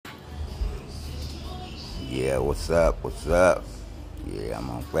Yeah, what's up? What's up? Yeah, I'm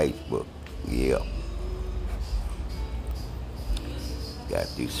on Facebook. Yeah. Got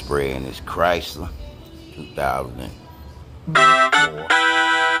through spraying this Chrysler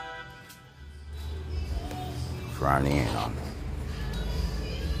 2004 front end on it.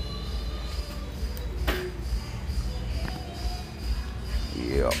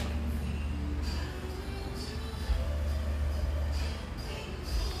 Yeah.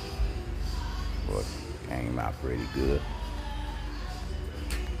 But came out pretty good.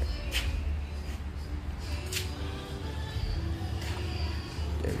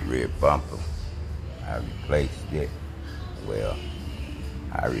 That rear bumper, I replaced it. Well,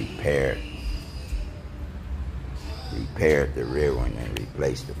 I repaired the rear one and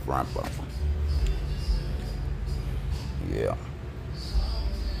replaced the front bumper. Yeah.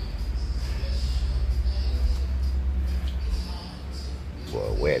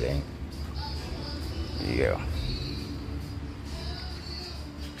 Well, wet, ain't it? Yeah.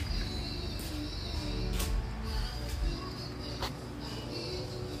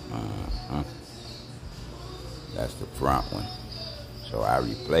 That's the front one. So I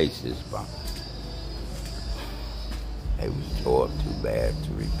replaced this bumper. It was tore up too bad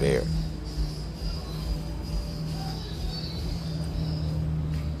to repair.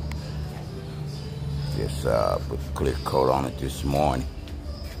 Just put clear coat on it this morning.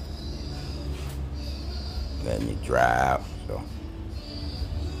 Letting it dry out, so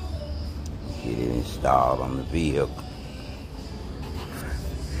get it installed on the vehicle.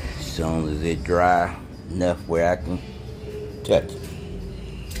 As soon as it dry enough where I can touch it.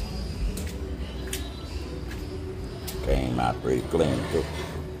 Came out pretty clean too.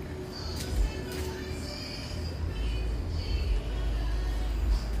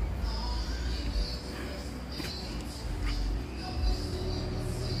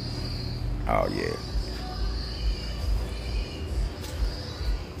 Oh yeah.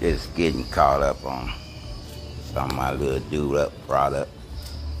 Just getting caught up on some of my little do-up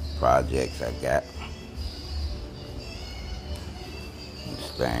projects I got.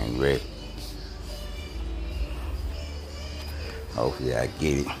 This thing ready. Hopefully I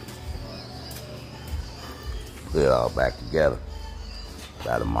get it. Put it all back together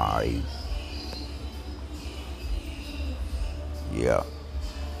by tomorrow evening. Yeah.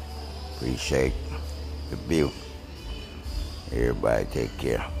 Appreciate the view. Everybody take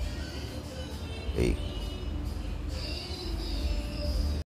care. Peace.